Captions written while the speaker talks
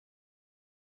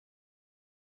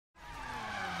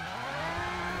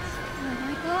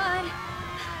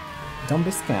Don't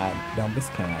be scared. Don't be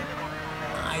scared.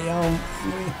 I am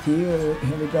with you.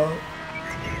 Here we go.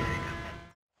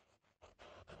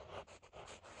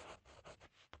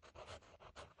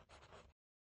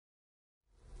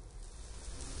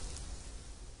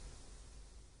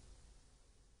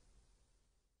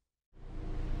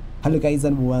 Hello guys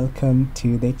and welcome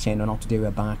to the channel. Now today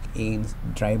we're back in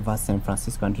driver San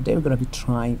Francisco, and today we're going to be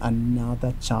trying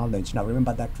another challenge. Now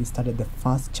remember that we started the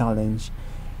first challenge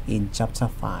in chapter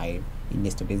 5 in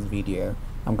yesterday's video.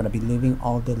 I'm going to be leaving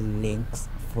all the links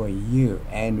for you,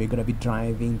 and we're going to be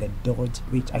driving the Dodge,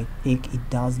 which I think it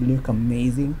does look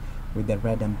amazing with the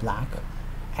red and black.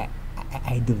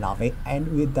 I do love it, and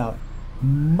with the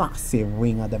massive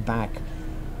wing at the back,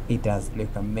 it does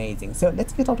look amazing. So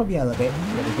let's get out of here a little bit.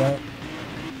 Here we go.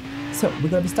 So we're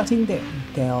going to be starting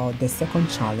the second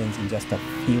challenge in just a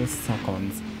few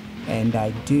seconds, and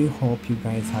I do hope you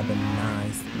guys have a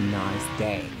nice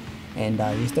day. And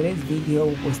yesterday's video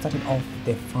we started off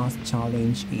the first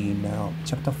challenge in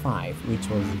chapter 5, which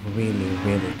was really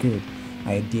good.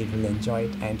 I did really enjoy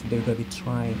it, and today we're going to be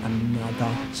trying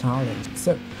another challenge.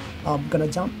 So I'm gonna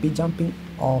be jumping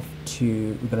off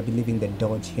to, we're going to be leaving the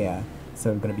Dodge here.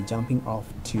 So we're going to be jumping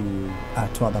off to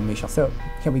other missions. So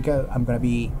here we go. I'm going to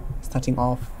be starting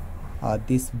off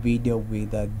this video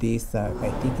with this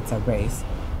I think it's a race,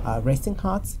 racing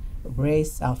hearts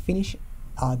race. Finish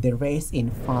the race in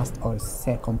first or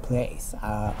second place.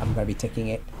 I'm going to be taking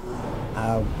it.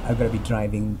 I'm going to be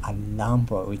driving a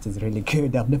Lambo, which is really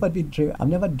good. I've never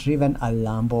driven a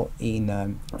Lambo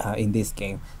in this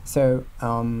game. So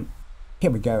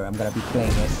here we go. I'm going to be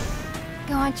playing it.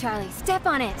 Go on, Charlie, step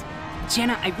on it.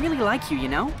 Jenna, I really like you, you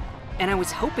know? And I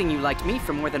was hoping you liked me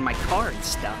for more than my car and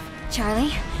stuff.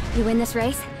 Charlie, you win this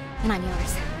race, and I'm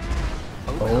yours.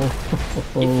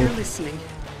 Oh. If you're listening,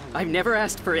 I've never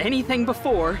asked for anything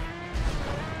before.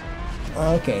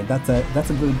 Okay, that's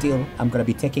a good deal. I'm gonna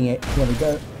be taking it. Here we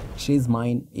go. She's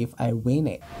mine if I win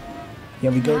it.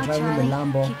 Here we go, now, driving Charlie, the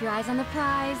Lambo. Keep your eyes on the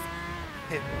prize.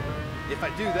 If I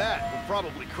do that, we'll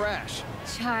probably crash.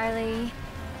 Charlie.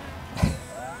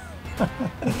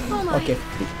 Oh my. Okay,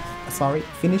 sorry,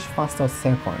 finish first or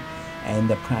second, and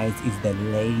the prize is the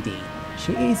lady.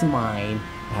 She is mine.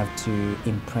 I have to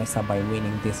impress her by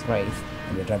winning this race,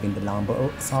 and we're driving the Lambo.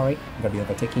 Oh, sorry, I'm gonna be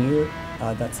overtaking you.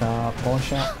 That's a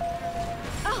Porsche.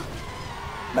 Oh.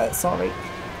 Sorry,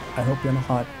 I hope you're not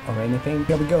hurt or anything.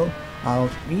 Here we go.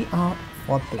 We are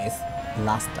 4th place,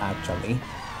 last actually,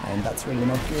 and that's really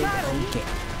not good. Charlie. Okay.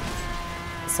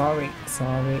 Sorry.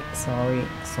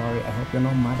 I hope you're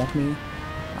not mad at me.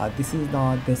 This is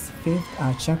this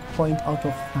 5th checkpoint out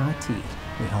of 30.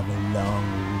 We have a long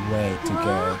way to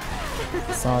go.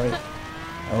 Sorry.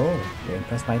 Oh, you're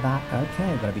impressed by that? Okay,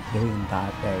 I'm gonna be doing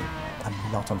that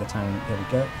a lot of the time. Here we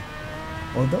go.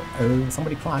 Although,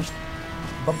 somebody crashed.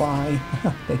 Bye-bye.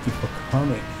 Thank you for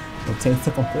coming. We'll take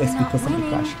 2nd place because somebody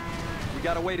crashed. We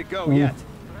got a way to go yet.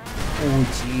 Oh,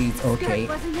 jeez. Okay.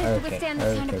 Wasn't meant to withstand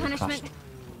this kind of punishment.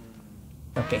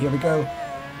 Okay, here we go.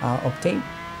 Obtain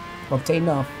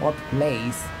 4th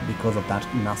place because of that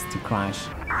nasty crash.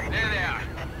 There they are.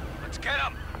 Let's get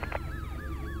them.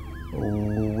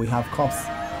 Oh, we have cops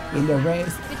in the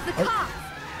race. It's the cops.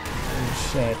 Oh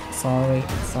shit! Sorry.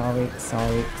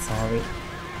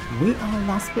 We are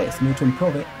last place. Need to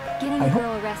improve it. Getting a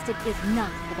girl arrested is not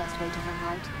the best way to her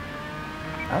heart.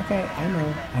 Okay, I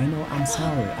know. I'm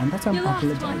sorry, and that's why I'm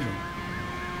apologizing.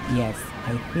 Yes,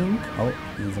 I think. Oh,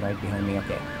 he's right behind me.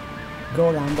 Okay,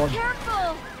 go Lambo.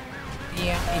 Careful!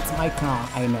 Yeah, it's my car.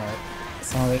 I know.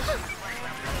 Sorry.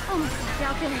 Oh my God,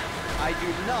 out there. I do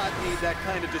not need that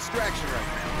kind of distraction right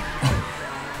now.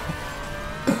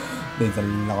 There's a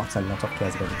lot of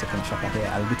players going to take a shot here.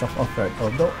 A bit of off-road,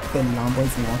 although the Lambo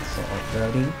is not so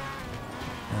off-roading.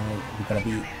 We're gonna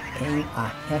be paying a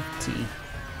hefty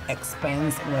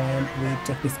expense when we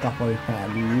take this car for repair.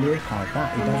 Look at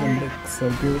that, it doesn't look so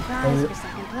good. Prize for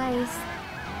 2nd place.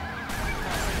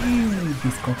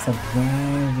 These cops are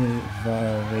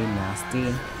very nasty.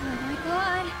 Oh my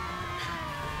God.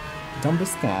 Don't be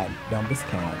scared.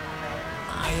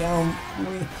 I am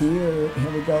with you.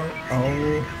 Here we go.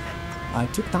 Oh, I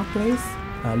took that place,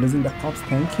 losing the cops.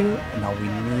 Thank you. Now we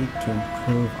need to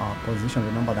improve our position.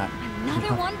 Remember that.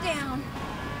 Another one down.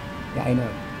 Yeah, I know.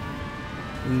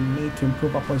 We need to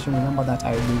improve our position. Remember that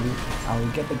I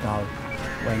will get the goal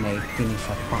when I finish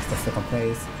at first or 2nd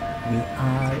place. We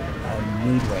are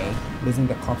midway, losing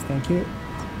the cops. Thank you.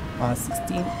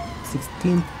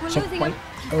 16 checkpoint.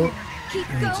 Oh, Keep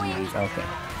going. geez. Okay,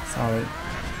 sorry,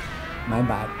 my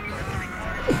bad.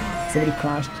 Somebody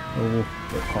crashed. Oh,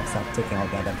 the cops are taking out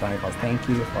the other drivers. Thank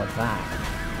you for that.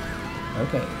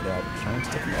 Okay, they're trying to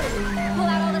take me over. Pull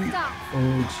out all the stops.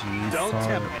 Oh jeez, Don't sorry.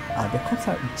 tempt me. The cops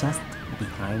are just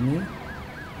behind me.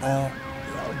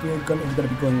 We're gonna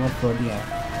be going off road here.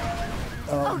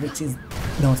 Which is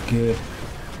not good.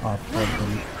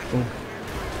 Probably. Oh,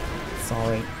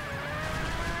 sorry.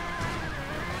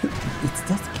 It's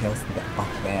just chaos up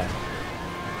there.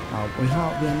 We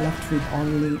are left with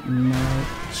only 9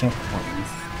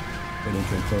 checkpoints. We need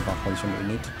to improve our position.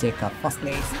 We need to take our first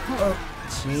place. Oh,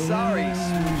 jeez. Sorry,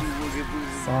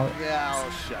 Sorry. Yeah,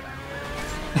 I'll shut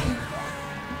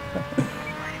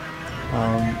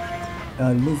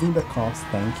up. Losing the cops,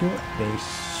 thank you. They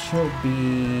should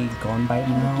be gone by I'm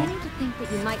now. beginning to think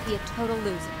that you might be a total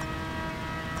loser.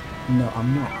 No,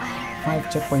 I'm not. 5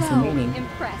 checkpoints so remaining.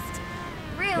 Impressed.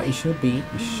 Yeah, Really? it should be.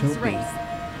 It should be. race.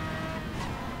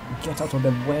 Get out of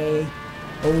the way.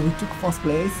 Oh, we took first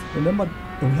place. Remember,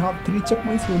 we have 3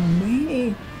 checkpoints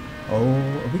remaining. Oh,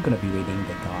 we're gonna be waiting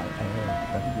the car. Oh,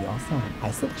 that would be awesome. I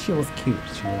thought she was cute.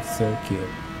 She was so cute.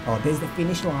 Oh, there's the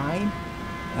finish line.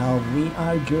 We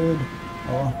are good.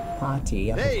 Oh,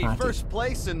 party. Hey, Party. first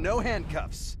place and no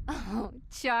handcuffs. Oh,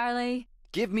 Charlie.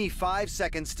 Give me 5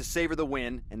 seconds to savor the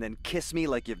win, and then kiss me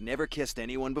like you've never kissed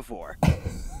anyone before.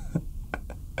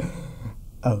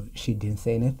 Oh, she didn't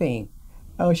say anything.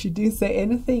 Oh, she didn't say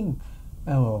anything.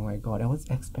 Oh my god, I was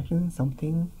expecting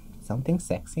something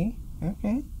sexy.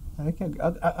 Okay.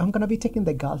 I'm gonna be taking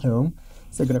the girl home,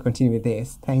 so I'm gonna continue with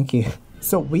this. Thank you.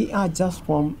 So we are just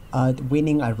from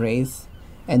winning a race,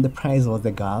 and the prize was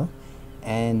the girl,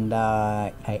 and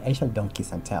I actually don't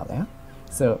kiss and tell, yeah.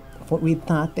 So with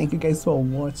that, thank you guys for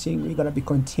watching. We're gonna be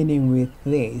continuing with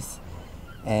this,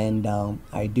 and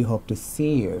I do hope to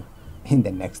see you in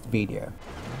the next video.